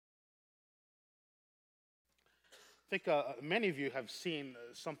think many of you have seen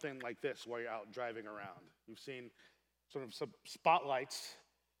something like this while you're out driving around. You've seen sort of some spotlights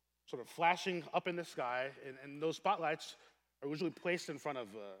sort of flashing up in the sky, and those spotlights are usually placed in front of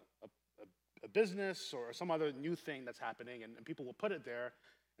a business or some other new thing that's happening, and people will put it there.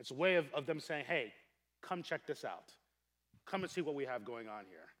 It's a way of them saying, hey, come check this out. Come and see what we have going on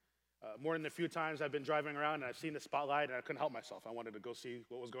here. More than a few times I've been driving around and I've seen the spotlight and I couldn't help myself. I wanted to go see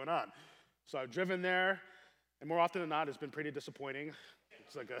what was going on. So I've driven there, and more often than not, it's been pretty disappointing.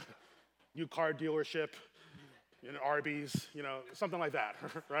 It's like a new car dealership, Arby's, something like that,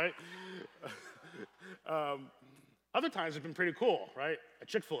 right? Other times it's been pretty cool, right? A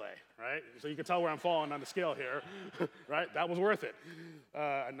Chick-fil-A, right? So you can tell where I'm falling on the scale here, right? That was worth it.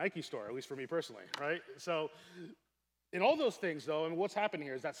 A Nike store, at least for me personally, right? So in all those things, though, and what's happening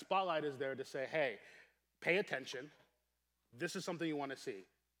here is that spotlight is there to say, hey, pay attention. This is something you want to see.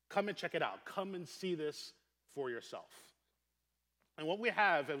 Come and check it out. Come and see this for yourself. And what we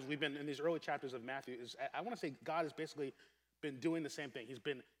have, as we've been in these early chapters of Matthew, is I want to say God has basically been doing the same thing. He's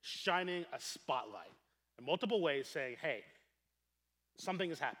been shining a spotlight in multiple ways, saying, hey, something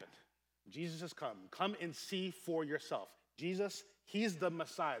has happened. Jesus has come. Come and see for yourself. Jesus, he's the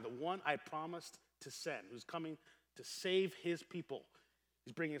Messiah, the one I promised to send, who's coming to save his people.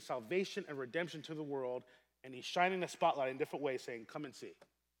 He's bringing salvation and redemption to the world, and he's shining the spotlight in different ways, saying, come and see.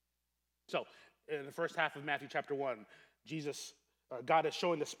 So, in the first half of Matthew chapter 1, God is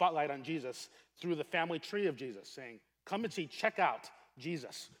showing the spotlight on Jesus through the family tree of Jesus, saying, come and see, check out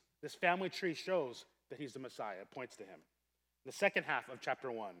Jesus. This family tree shows that he's the Messiah. It points to him. The second half of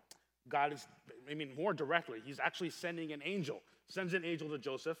chapter 1, God is, more directly, he's actually sending an angel, sends an angel to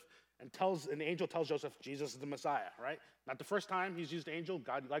Joseph, and the angel tells Joseph, Jesus is the Messiah, right? Not the first time he's used angel.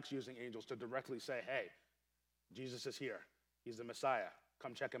 God likes using angels to directly say, hey, Jesus is here. He's the Messiah.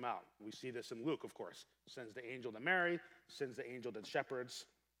 Come check him out. We see this in Luke, of course. Sends the angel to Mary, sends the angel to shepherds.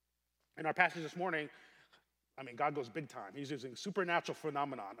 In our passage this morning, God goes big time. He's using supernatural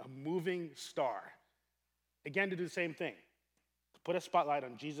phenomenon, a moving star. Again, to do the same thing, to put a spotlight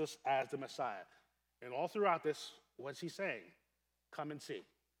on Jesus as the Messiah. And all throughout this, what's he saying? Come and see.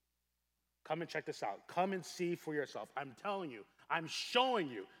 Come and check this out. Come and see for yourself. I'm telling you, I'm showing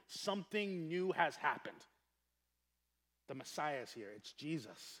you something new has happened. The Messiah is here. It's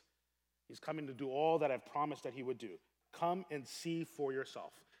Jesus. He's coming to do all that I've promised that he would do. Come and see for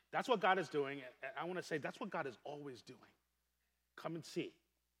yourself. That's what God is doing. And I want to say that's what God is always doing. Come and see.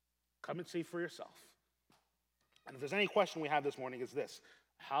 Come and see for yourself. And if there's any question we have this morning, it's this.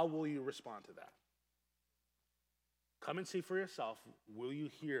 How will you respond to that? Come and see for yourself. Will you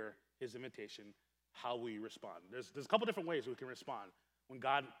hear his invitation? How will you respond? There's a couple different ways we can respond when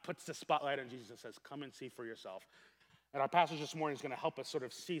God puts the spotlight on Jesus and says, come and see for yourself. And our passage this morning is going to help us sort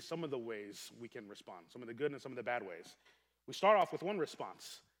of see some of the ways we can respond, some of the good and some of the bad ways. We start off with one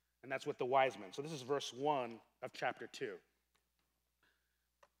response, and that's with the wise men. So this is verse 1 of chapter 2. It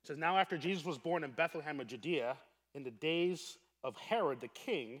says, now after Jesus was born in Bethlehem of Judea, in the days of Herod the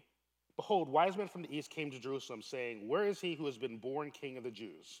king, behold, wise men from the east came to Jerusalem, saying, where is he who has been born king of the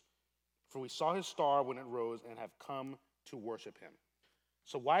Jews? For we saw his star when it rose and have come to worship him.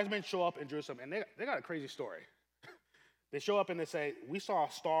 So wise men show up in Jerusalem, and they got a crazy story. They show up and they say, we saw a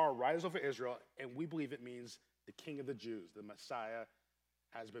star rise over Israel, and we believe it means the king of the Jews, the Messiah,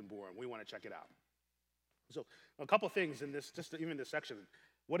 has been born. We want to check it out. So a couple things in this, even this section.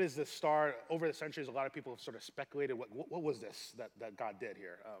 What is this star? Over the centuries, a lot of people have sort of speculated, what was this that God did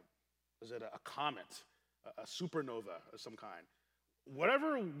here? Was it a comet, a supernova of some kind?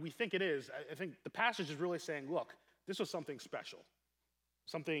 Whatever we think it is, I think the passage is really saying, look, this was something special,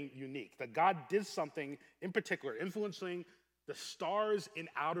 something unique, that God did something in particular, influencing the stars in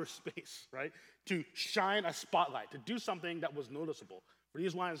outer space, right? To shine a spotlight, to do something that was noticeable. For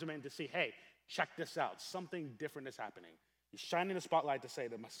these wise men to see, hey, check this out. Something different is happening. He's shining the spotlight to say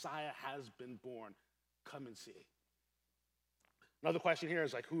the Messiah has been born. Come and see. Another question here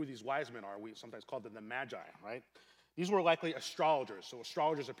is who these wise men are. We sometimes call them the Magi, right? These were likely astrologers. So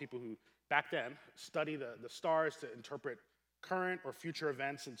astrologers are people who, back then, study the stars to interpret current or future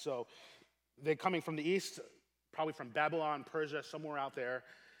events. And so they're coming from the east, probably from Babylon, Persia, somewhere out there.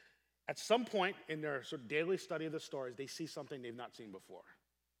 At some point in their sort of daily study of the stars, they see something they've not seen before.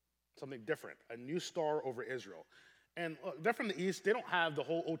 Something different, a new star over Israel. And they're from the east. They don't have the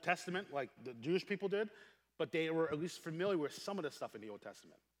whole Old Testament like the Jewish people did, but they were at least familiar with some of the stuff in the Old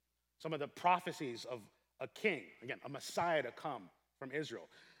Testament. Some of the prophecies of a king, again, a Messiah to come from Israel.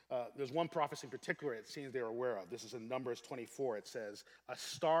 There's one prophecy in particular it seems they were aware of. This is in Numbers 24. It says, a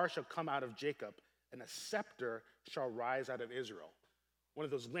star shall come out of Jacob, and a scepter shall rise out of Israel. One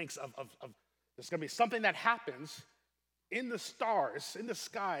of those links of there's going to be something that happens in the stars, in the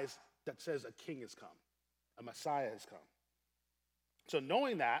skies, that says a king has come, a Messiah has come. So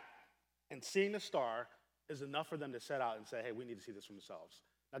knowing that and seeing the star is enough for them to set out and say, hey, we need to see this for themselves.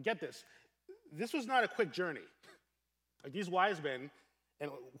 Now get this. This was not a quick journey. Like these wise men,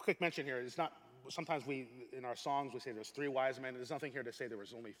 and a quick mention here, it's not, sometimes we, in our songs, we say there's 3 wise men. There's nothing here to say there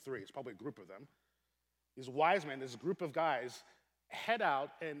was only 3. It's probably a group of them. These wise men, this group of guys, head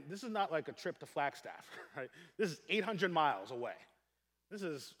out, and this is not like a trip to Flagstaff, right? This is 800 miles away. This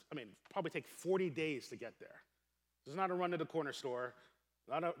is, probably take 40 days to get there. This is not a run to the corner store,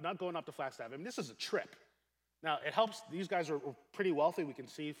 not going up to Flagstaff. This is a trip. Now, it helps, these guys are pretty wealthy. We can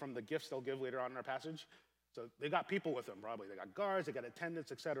see from the gifts they'll give later on in our passage. So they got people with them, probably. They got guards, they got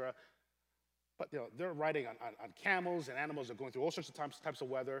attendants, etc. But they're riding on camels, and animals are going through all sorts of types of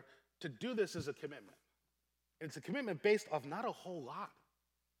weather. To do this is a commitment. And it's a commitment based off not a whole lot.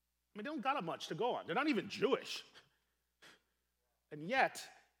 They don't got much to go on. They're not even Jewish. And yet,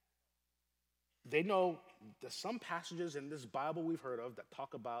 they know there's some passages in this Bible we've heard of that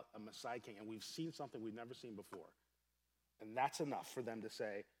talk about a Messiah king, and we've seen something we've never seen before. And that's enough for them to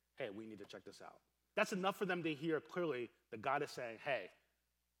say, hey, we need to check this out. That's enough for them to hear clearly that God is saying, hey,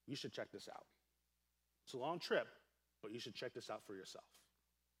 you should check this out. It's a long trip, but you should check this out for yourself.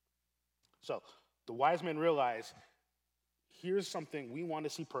 So the wise men realize, here's something we want to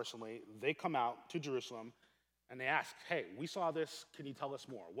see personally. They come out to Jerusalem, and they ask, hey, we saw this. Can you tell us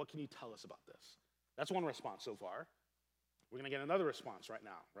more? What can you tell us about this? That's one response so far. We're going to get another response right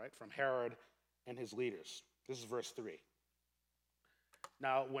now, right, from Herod and his leaders. This is verse 3.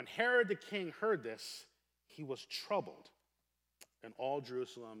 Now, when Herod the king heard this, he was troubled, and all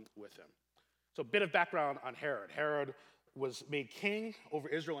Jerusalem with him. So a bit of background on Herod. Herod was made king over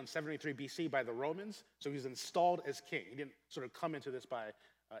Israel in 73 BC by the Romans, so he was installed as king. He didn't sort of come into this by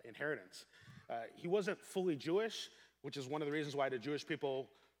inheritance. He wasn't fully Jewish, which is one of the reasons why the Jewish people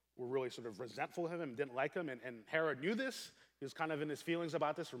were really sort of resentful of him and didn't like him, and Herod knew this. He was kind of in his feelings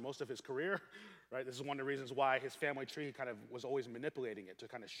about this for most of his career, right? This is one of the reasons why his family tree, he kind of was always manipulating it to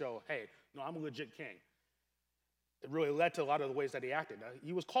kind of show, hey, no, I'm a legit king. It really led to a lot of the ways that he acted. Now,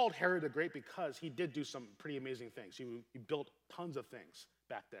 he was called Herod the Great because he did do some pretty amazing things. He built tons of things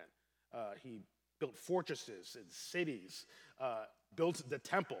back then. He built fortresses and cities, built the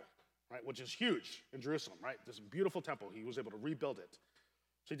temple, right, which is huge in Jerusalem, right? This beautiful temple. He was able to rebuild it.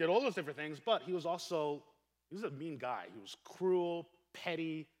 So he did all those different things, but he was a mean guy. He was cruel,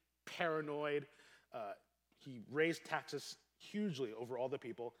 petty, paranoid. He raised taxes hugely over all the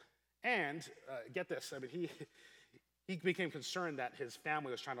people. And get this, he became concerned that his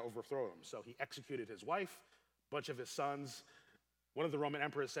family was trying to overthrow him. So he executed his wife, a bunch of his sons. One of the Roman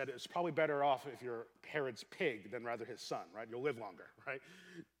emperors said, it's probably better off if you're Herod's pig than rather his son, right? You'll live longer, right?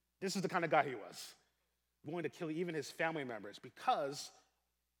 This is the kind of guy he was, willing to kill even his family members because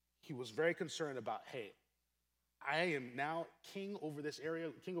he was very concerned about, hey, I am now king over this area,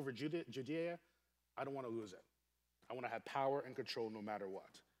 king over Judea. I don't want to lose it. I want to have power and control no matter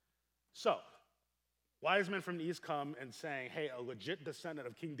what. So, wise men from the east come and saying, hey, a legit descendant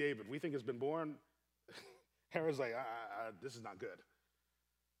of King David we think has been born. Herod's like, this is not good.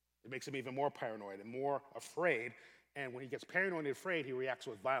 It makes him even more paranoid and more afraid. And when he gets paranoid and afraid, he reacts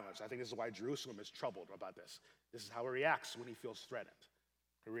with violence. I think this is why Jerusalem is troubled about this. This is how he reacts when he feels threatened.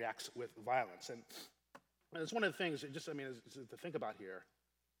 He reacts with violence. And it's one of the things, is to think about here.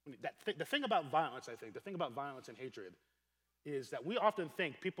 The thing about violence, the thing about violence and hatred is that we often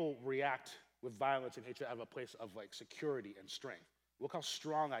think people react with violence and hatred out of a place of like security and strength. Look how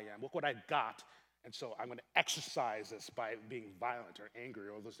strong I am. Look what I got. And so I'm going to exercise this by being violent or angry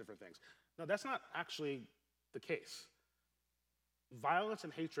or all those different things. No, that's not actually the case. Violence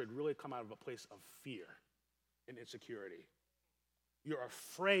and hatred really come out of a place of fear and insecurity. You're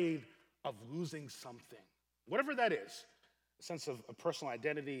afraid of losing something, whatever that is. A sense of personal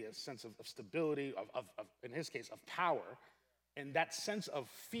identity, a sense of stability, of in his case, of power. And that sense of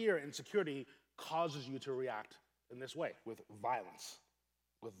fear and insecurity causes you to react in this way, with violence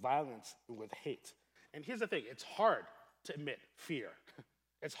and with hate. And here's the thing, it's hard to admit fear.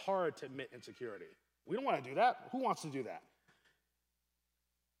 It's hard to admit insecurity. We don't want to do that. Who wants to do that?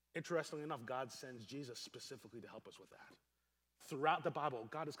 Interestingly enough, God sends Jesus specifically to help us with that. Throughout the Bible,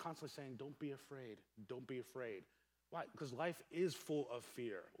 God is constantly saying, don't be afraid. Don't be afraid. Why? Because life is full of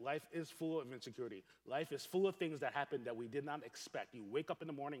fear. Life is full of insecurity. Life is full of things that happen that we did not expect. You wake up in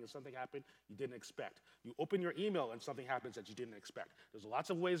the morning and something happened you didn't expect. You open your email and something happens that you didn't expect. There's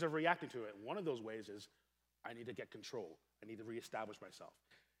lots of ways of reacting to it. One of those ways is, I need to get control. I need to reestablish myself.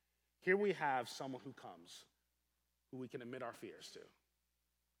 Here we have someone who comes, who we can admit our fears to,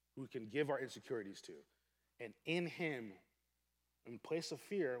 who we can give our insecurities to. And in him, In place of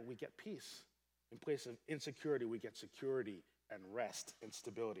fear, we get peace. In place of insecurity, we get security and rest and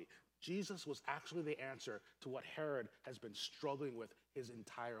stability. Jesus was actually the answer to what Herod has been struggling with his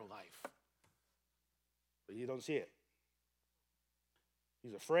entire life. But you don't see it.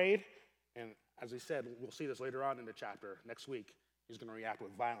 He's afraid, and as we said, we'll see this later on in the chapter next week, he's going to react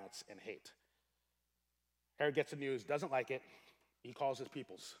with violence and hate. Herod gets the news, doesn't like it. He calls his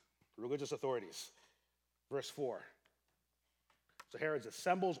peoples, religious authorities. Verse 4. So Herod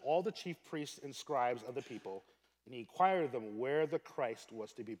assembles all the chief priests and scribes of the people, and he inquired of them where the Christ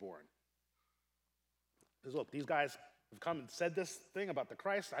was to be born. He says, look, these guys have come and said this thing about the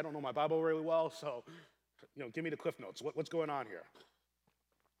Christ. I don't know my Bible really well, so give me the cliff notes. What's going on here?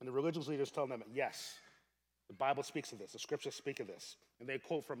 And the religious leaders tell them, yes, the Bible speaks of this. The scriptures speak of this. And they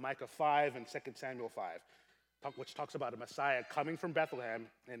quote from Micah 5 and 2 Samuel 5, which talks about a Messiah coming from Bethlehem,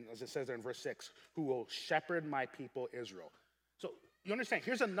 and as it says there in verse 6, who will shepherd my people Israel. So you understand,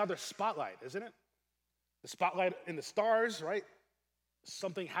 here's another spotlight, isn't it? The spotlight in the stars, right?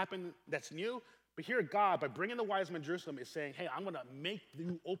 Something happened that's new. But here God, by bringing the wise men to Jerusalem, is saying, hey, I'm going to make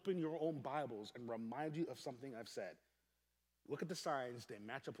you open your own Bibles and remind you of something I've said. Look at the signs. They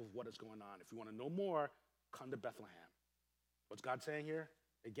match up with what is going on. If you want to know more, come to Bethlehem. What's God saying here?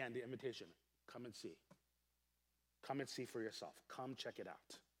 Again, the invitation. Come and see. Come and see for yourself. Come check it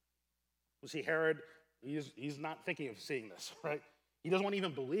out. You see, Herod, he's not thinking of seeing this, right? He doesn't want to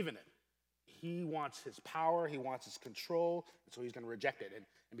even believe in it. He wants his power. He wants his control. And so he's going to reject it.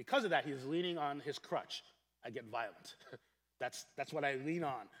 And because of that, he's leaning on his crutch. I get violent. That's what I lean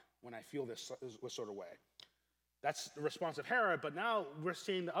on when I feel this sort of way. That's the response of Herod, but now we're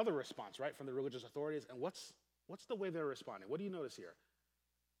seeing the other response, right, from the religious authorities. And what's the way they're responding? What do you notice here?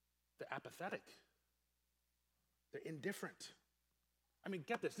 They're apathetic. They're indifferent. I mean,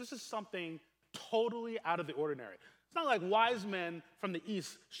 get this. This is something totally out of the ordinary. It's not like wise men from the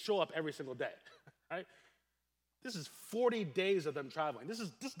east show up every single day, right? This is 40 days of them traveling. This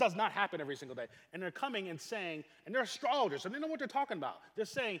does not happen every single day. And they're coming and saying, and they're astrologers, and they know what they're talking about. They're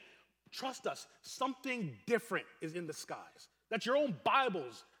saying, trust us, something different is in the skies that your own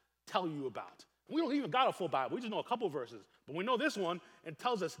Bibles tell you about. We don't even got a full Bible. We just know a couple verses. But we know this one, and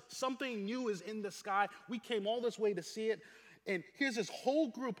tells us something new is in the sky. We came all this way to see it. And here's this whole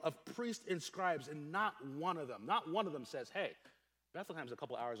group of priests and scribes, and not one of them says, hey, Bethlehem's a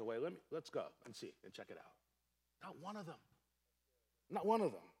couple hours away. Let's go and see and check it out. Not one of them. Not one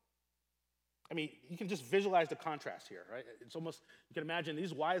of them. I mean, you can just visualize the contrast here, right? It's almost, you can imagine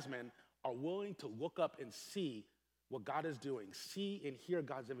these wise men are willing to look up and see what God is doing, see and hear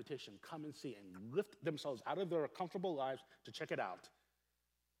God's invitation, come and see, and lift themselves out of their comfortable lives to check it out.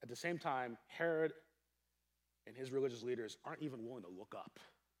 At the same time, Herod and his religious leaders aren't even willing to look up.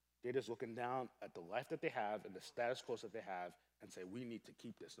 They're just looking down at the life that they have and the status quo that they have and say, we need to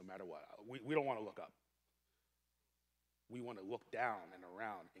keep this no matter what. We don't want to look up. We want to look down and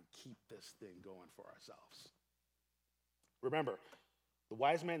around and keep this thing going for ourselves. Remember, the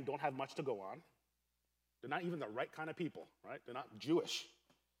wise men don't have much to go on. They're not even the right kind of people, right? They're not Jewish.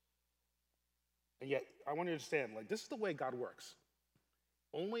 And yet, I want you to understand, like, this is the way God works.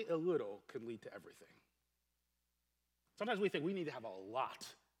 Only a little can lead to everything. Sometimes we think we need to have a lot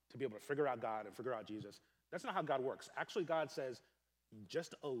to be able to figure out God and figure out Jesus. That's not how God works. Actually, God says,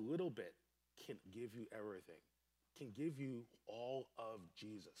 just a little bit can give you everything, can give you all of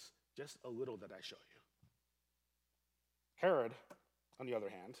Jesus. Just a little that I show you. Herod, on the other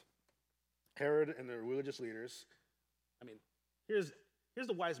hand, Herod and the religious leaders, I mean, here's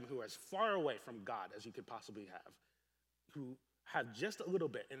the wise men who are as far away from God as you could possibly have, who have just a little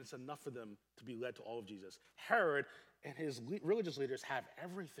bit, and it's enough for them to be led to all of Jesus. Herod and his religious leaders have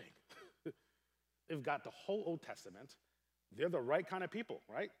everything. They've got the whole Old Testament. They're the right kind of people,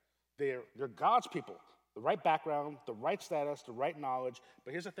 right? They're God's people. The right background, the right status, the right knowledge.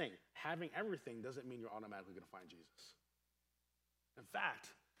 But here's the thing. Having everything doesn't mean you're automatically going to find Jesus. In fact,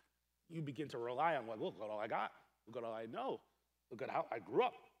 you begin to rely on, look at all I got. Look at all I know. Look at how I grew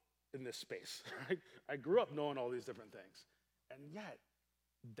up in this space, right? I grew up knowing all these different things. And yet,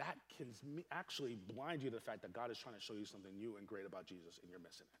 that can actually blind you to the fact that God is trying to show you something new and great about Jesus, and you're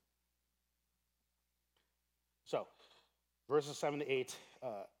missing it. So, verses 7 to 8,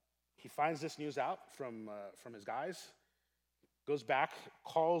 he finds this news out from his guys, goes back,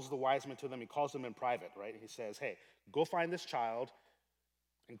 calls the wise men to them. He calls them in private, right? He says, hey, go find this child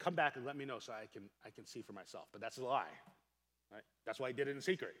and come back and let me know so I can see for myself. But that's a lie, right? That's why he did it in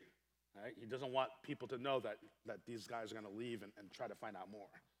secret, right? He doesn't want people to know that these guys are going to leave and try to find out more.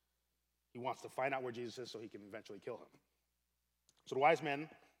 He wants to find out where Jesus is so he can eventually kill him. So the wise men,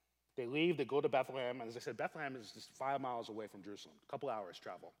 They leave, they go to Bethlehem, and as I said, Bethlehem is just 5 miles away from Jerusalem, a couple hours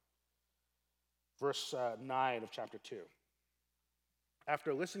travel. Verse 9 of chapter 2.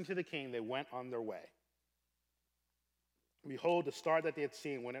 After listening to the king, they went on their way. Behold, the star that they had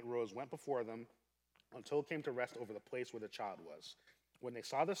seen when it rose went before them until it came to rest over the place where the child was. When they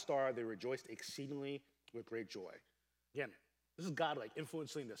saw the star, they rejoiced exceedingly with great joy. Again, this is God like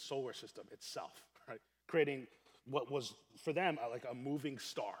influencing the solar system itself, right? Creating what was for them like a moving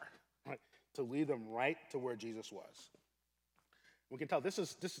star, right? To lead them right to where Jesus was. We can tell this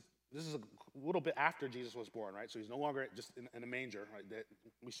is a little bit after Jesus was born, right? So he's no longer just in a manger, right?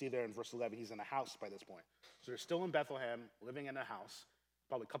 We see there in verse 11, he's in a house by this point. So they're still in Bethlehem, living in a house,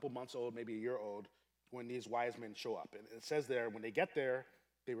 probably a couple months old, maybe a year old, when these wise men show up. And it says there, when they get there,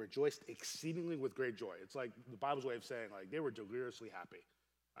 they rejoiced exceedingly with great joy. It's like the Bible's way of saying, like, they were deliriously happy.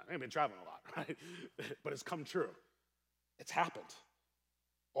 They've been traveling a lot, right? But it's come true. It's happened.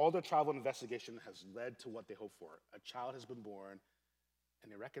 All their travel and investigation has led to what they hoped for. A child has been born,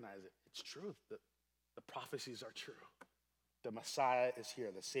 and they recognize it. It's true. The prophecies are true. The Messiah is here,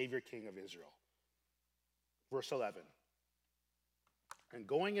 the Savior King of Israel. Verse 11. And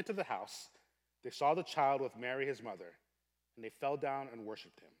going into the house, they saw the child with Mary, his mother, and they fell down and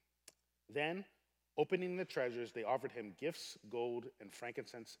worshipped him. Then, opening the treasures, they offered him gifts, gold, and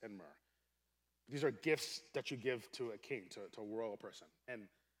frankincense, and myrrh. These are gifts that you give to a king, to a royal person. And,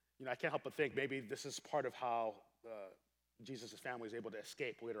 I can't help but think maybe this is part of how Jesus' family is able to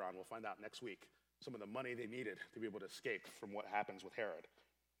escape later on. We'll find out next week some of the money they needed to be able to escape from what happens with Herod.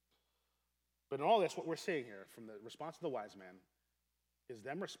 But in all this, what we're seeing here from the response of the wise man is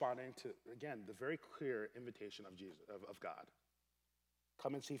them responding to, again, the very clear invitation of Jesus, of God.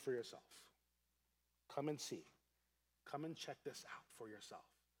 Come and see for yourself. Come and see. Come and check this out for yourself.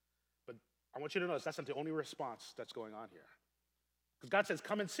 But I want you to notice that's not the only response that's going on here. Because God says,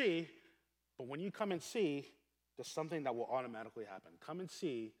 come and see, but when you come and see, there's something that will automatically happen. Come and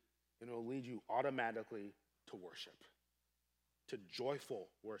see, and it will lead you automatically to worship, to joyful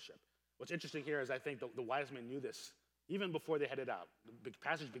worship. What's interesting here is I think the wise men knew this even before they headed out. The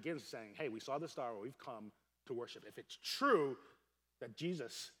passage begins saying, hey, we saw the star, we've come to worship. If it's true that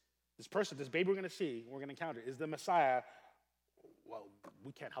Jesus, this person, this baby we're going to see, we're going to encounter, is the Messiah, well,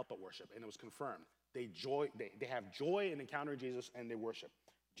 we can't help but worship. And it was confirmed. They have joy in encountering Jesus, and they worship.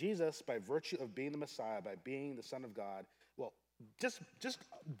 Jesus, by virtue of being the Messiah, by being the Son of God, well, just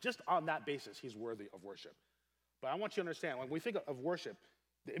on that basis, he's worthy of worship. But I want you to understand, when we think of worship,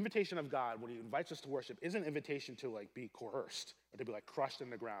 the invitation of God, when he invites us to worship, isn't an invitation to be coerced or to be crushed in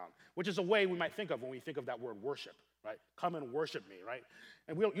the ground, which is a way we might think of when we think of that word worship, right? Come and worship me, right?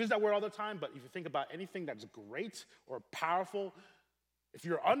 And we don't use that word all the time, but if you think about anything that's great or powerful, if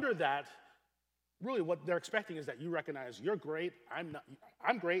you're under that, really what they're expecting is that you recognize you're great,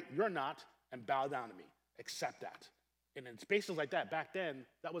 I'm great, you're not, and bow down to me. Accept that. And in spaces like that, back then,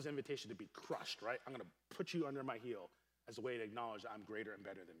 that was an invitation to be crushed, right? I'm going to put you under my heel as a way to acknowledge that I'm greater and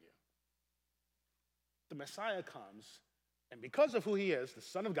better than you. The Messiah comes, and because of who he is, the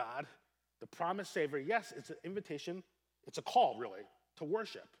Son of God, the promised Savior, yes, it's an invitation, it's a call, really, to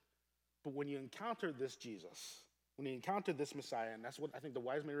worship. But when you encounter this Jesus, when you encounter this Messiah, and that's what I think the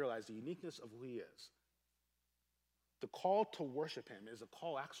wise men realized, the uniqueness of who he is, the call to worship him is a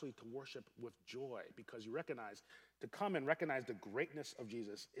call actually to worship with joy, because you recognize, to come and recognize the greatness of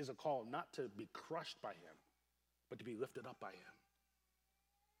Jesus is a call not to be crushed by him, but to be lifted up by him.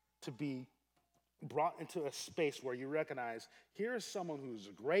 To be brought into a space where you recognize, here is someone who's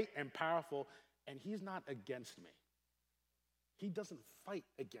great and powerful, and he's not against me. He doesn't fight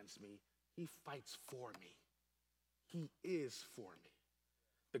against me. He fights for me. He is for me.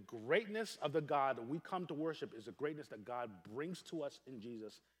 The greatness of the God that we come to worship is the greatness that God brings to us in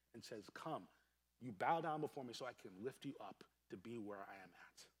Jesus and says, come, you bow down before me so I can lift you up to be where I am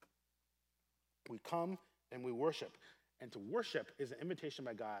at. We come and we worship. And to worship is an invitation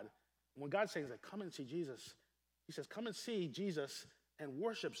by God. When God says that, come and see Jesus, he says, come and see Jesus and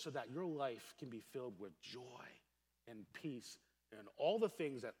worship so that your life can be filled with joy and peace and all the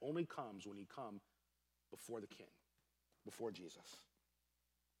things that only comes when you come before the King, before Jesus.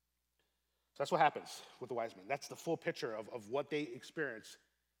 So that's what happens with the wise men. That's the full picture of what they experience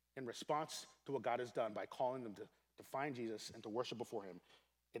in response to what God has done by calling them to find Jesus and to worship before him.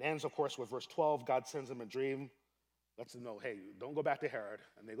 It ends, of course, with verse 12. God sends them a dream, lets them know, hey, don't go back to Herod.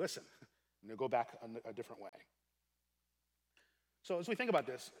 And they listen, and they go back a different way. So as we think about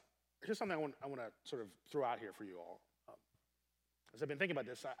this, here's something I want to sort of throw out here for you all. As I've been thinking about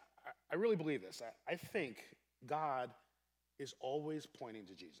this, I really believe this. I think God is always pointing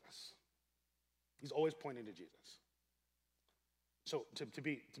to Jesus. He's always pointing to Jesus. So to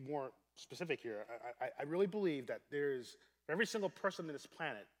be more specific here, I really believe that there's, for every single person on this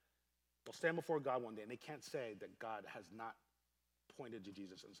planet, they'll stand before God one day and they can't say that God has not pointed to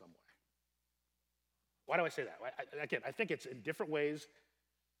Jesus in some way. Why do I say that? Again, I think it's in different ways,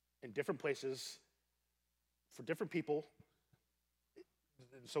 in different places, for different people.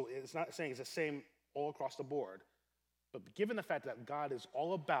 So it's not saying it's the same all across the board, but given the fact that God is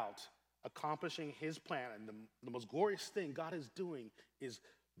all about accomplishing his plan, and the most glorious thing God is doing is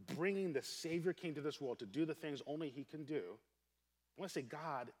bringing the Savior King to this world to do the things only he can do, I want to say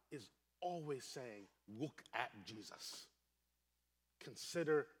God is always saying, look at Jesus.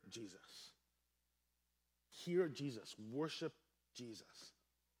 Consider Jesus. Hear Jesus. Worship Jesus.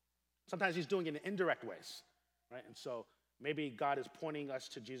 Sometimes he's doing it in indirect ways, right? And so maybe God is pointing us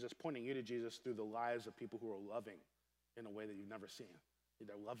to Jesus, pointing you to Jesus through the lives of people who are loving in a way that you've never seen.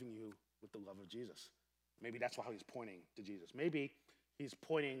 They're loving you with the love of Jesus. Maybe that's how he's pointing to Jesus. Maybe he's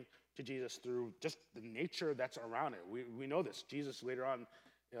pointing to Jesus through just the nature that's around it. We know this. Jesus later on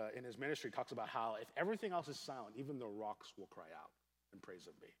in his ministry talks about how if everything else is silent, even the rocks will cry out in praise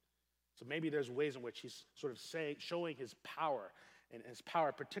of me. So maybe there's ways in which he's sort of showing his power, and his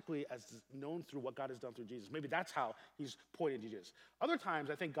power particularly as known through what God has done through Jesus. Maybe that's how he's pointing to Jesus. Other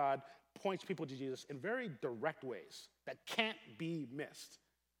times, I think God points people to Jesus in very direct ways that can't be missed.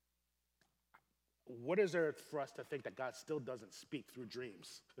 What is there for us to think that God still doesn't speak through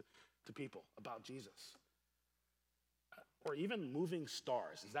dreams to people about Jesus? Or even moving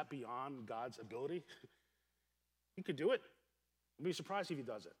stars. Is that beyond God's ability? He could do it. I'd be surprised if he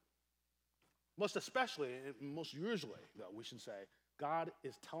does it. Most especially, and most usually, though, we should say, God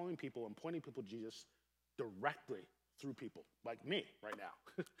is telling people and pointing people to Jesus directly through people, like me right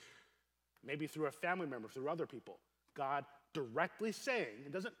now. Maybe through a family member, through other people. God directly saying,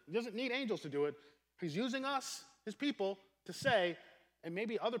 it doesn't need angels to do it. He's using us, his people, to say, and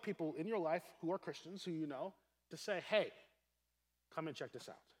maybe other people in your life who are Christians, who you know, to say, hey, come and check this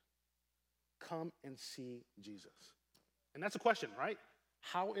out. Come and see Jesus. And that's a question, right?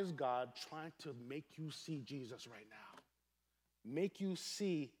 How is God trying to make you see Jesus right now? Make you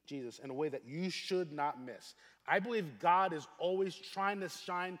see Jesus in a way that you should not miss. I believe God is always trying to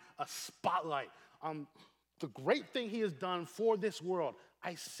shine a spotlight on the great thing he has done for this world.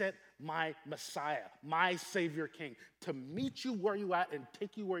 I sent my Messiah, my Savior King, to meet you where you at and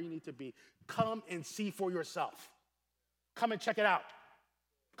take you where you need to be. Come and see for yourself. Come and check it out.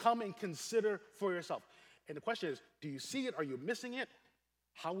 Come and consider for yourself. And the question is, do you see it? Are you missing it?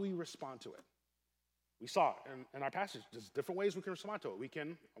 How will you respond to it? We saw in our passage, there's different ways we can respond to it.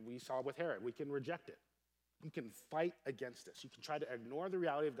 We saw with Herod, we can reject it. You can fight against this. You can try to ignore the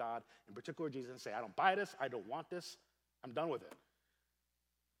reality of God, in particular Jesus, and say, I don't buy this, I don't want this, I'm done with it.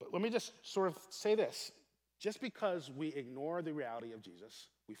 But let me just sort of say this. Just because we ignore the reality of Jesus,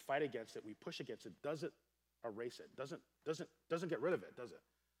 we fight against it, we push against it, doesn't erase it, doesn't get rid of it, does it?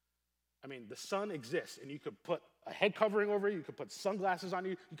 I mean, the sun exists, and you could put a head covering over you, you could put sunglasses on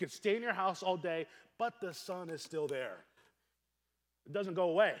you, you could stay in your house all day, but the sun is still there. It doesn't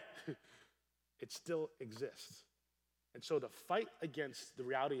go away. It still exists. And so to fight against the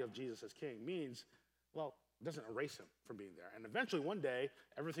reality of Jesus as king means, well, it doesn't erase him from being there. And eventually, one day,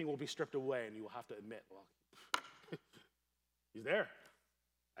 everything will be stripped away, and you will have to admit, well, he's there.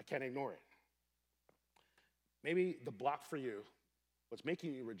 I can't ignore it. Maybe the block for you, what's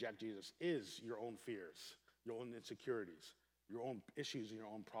making you reject Jesus, is your own fears, your own insecurities, your own issues, and your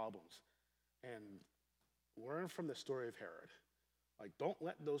own problems. And learn from the story of Herod. Like, don't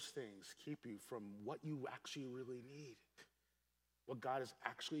let those things keep you from what you actually really need, what God has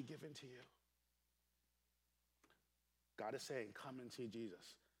actually given to you. God is saying, come and see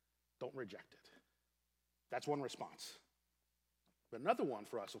Jesus. Don't reject it. That's one response. But another one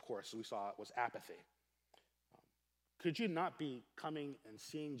for us, of course, we saw was apathy. Could you not be coming and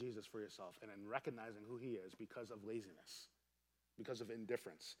seeing Jesus for yourself and then recognizing who he is because of laziness, because of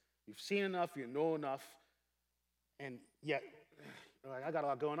indifference? You've seen enough, you know enough, and yet you're like, I got a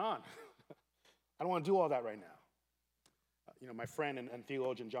lot going on. I don't want to do all that right now. My friend and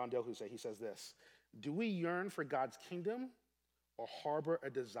theologian John Dale, he says this: do we yearn for God's kingdom or harbor a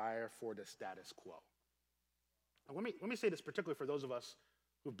desire for the status quo? Now, let me say this particularly for those of us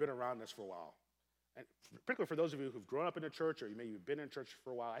who've been around this for a while. And particularly for those of you who've grown up in a church or maybe you've been in church for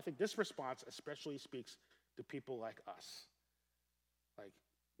a while, I think this response especially speaks to people like us. Like,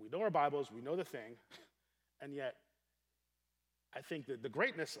 we know our Bibles, we know the thing, and yet I think that the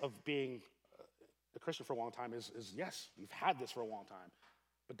greatness of being a Christian for a long time is yes, you've had this for a long time.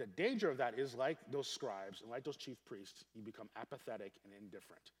 But the danger of that is, like those scribes and like those chief priests, you become apathetic and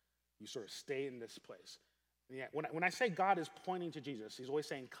indifferent. You sort of stay in this place. Yeah, when I say God is pointing to Jesus, he's always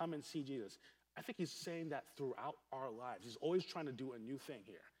saying, come and see Jesus. I think he's saying that throughout our lives. He's always trying to do a new thing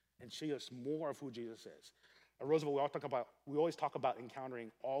here and show us more of who Jesus is. At Roosevelt, we always talk about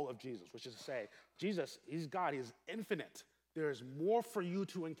encountering all of Jesus, which is to say, Jesus, he's God, he's infinite. There's more for you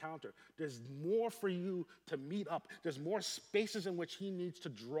to encounter. There's more for you to meet up. There's more spaces in which he needs to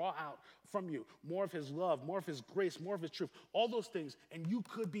draw out from you. More of his love, more of his grace, more of his truth, all those things, and you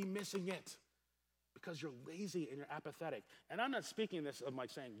could be missing it because you're lazy and you're apathetic. And I'm not speaking this of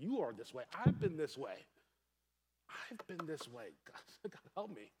like saying, you are this way. I've been this way. I've been this way. God help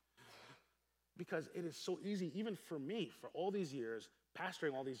me. Because it is so easy, even for me, for all these years,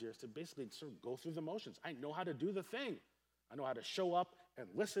 pastoring all these years, to basically sort of go through the motions. I know how to do the thing. I know how to show up and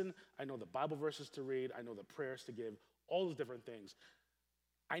listen. I know the Bible verses to read. I know the prayers to give, all those different things.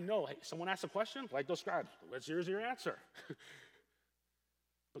 I know, hey, someone asks a question, like those scribes, here's your answer.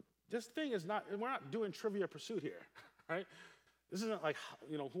 But this thing is not, we're not doing Trivia Pursuit here, right? This isn't like,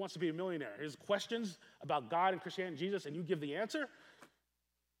 Who Wants to Be a Millionaire? Here's questions about God and Christianity and Jesus, and you give the answer.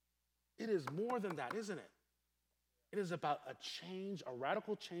 It is more than that, isn't it? It is about a change, a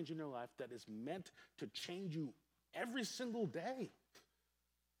radical change in your life that is meant to change you every single day.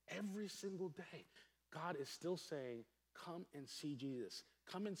 Every single day. God is still saying, come and see Jesus.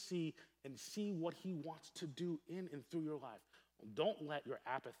 Come and see what he wants to do in and through your life. Don't let your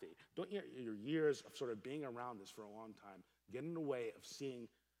apathy, don't let your years of sort of being around this for a long time get in the way of seeing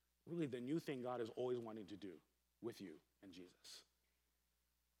really the new thing God is always wanting to do with you and Jesus.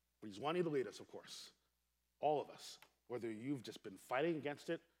 But he's wanting to lead us, of course, all of us, whether you've just been fighting against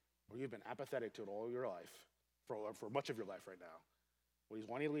it or you've been apathetic to it all your life, for much of your life right now. What he's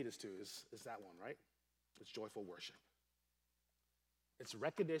wanting to lead us to is that one, right? It's joyful worship. It's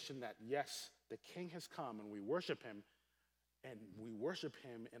recognition that, yes, the King has come and we worship him, and we worship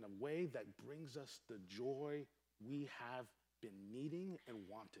him in a way that brings us the joy we have been needing and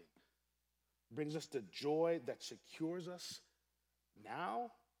wanting. Brings us the joy that secures us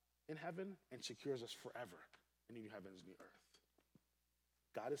now in heaven and secures us forever in new heavens and new earth.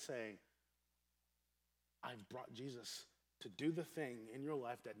 God is saying, I've brought Jesus to do the thing in your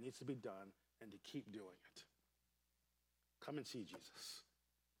life that needs to be done and to keep doing it. Come and see Jesus,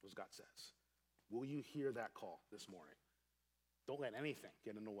 as God says. Will you hear that call this morning? Don't let anything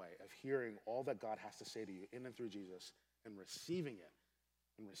get in the way of hearing all that God has to say to you in and through Jesus and receiving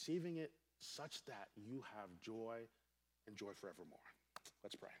it such that you have joy and joy forevermore.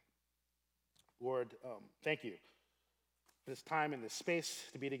 Let's pray. Lord, thank you for this time and this space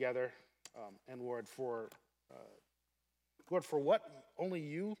to be together. And Lord, for what only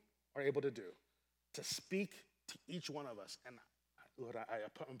you are able to do, to speak to each one of us. And Lord,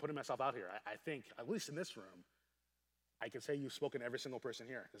 I'm putting myself out here. I think, at least in this room, I can say you've spoken to every single person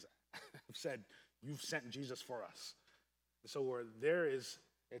here, because I've said you've sent Jesus for us. And so, Lord, there's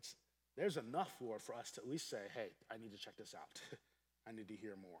enough, Lord, for us to at least say, hey, I need to check this out. I need to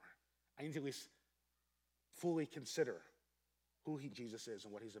hear more. I need to at least fully consider who Jesus is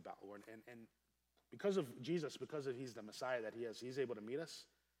and what he's about, Lord. And because of Jesus, because of he's the Messiah that he is, he's able to meet us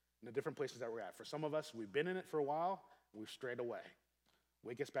in the different places that we're at. For some of us, we've been in it for a while, we've strayed away.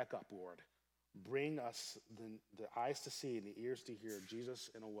 Wake us back up, Lord. Bring us the eyes to see and the ears to hear Jesus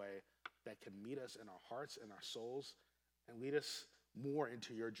in a way that can meet us in our hearts and our souls and lead us more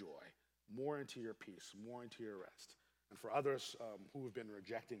into your joy, more into your peace, more into your rest. And for others who have been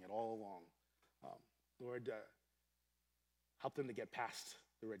rejecting it all along, Lord, help them to get past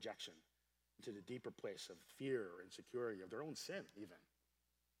the rejection into the deeper place of fear or insecurity of their own sin even.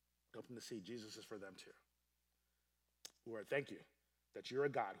 Help them to see Jesus is for them too. Lord, thank you that you're a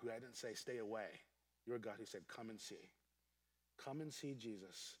God who didn't say stay away. You're a God who said come and see. Come and see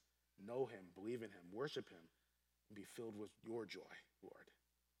Jesus. Know him, believe in him, worship him, and be filled with your joy, Lord.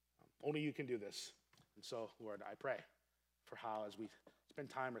 Only you can do this. And so, Lord, I pray for how as we spend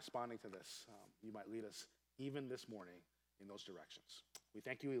time responding to this, you might lead us even this morning in those directions. We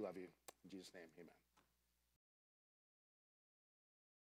thank you, we love you. In Jesus' name, amen.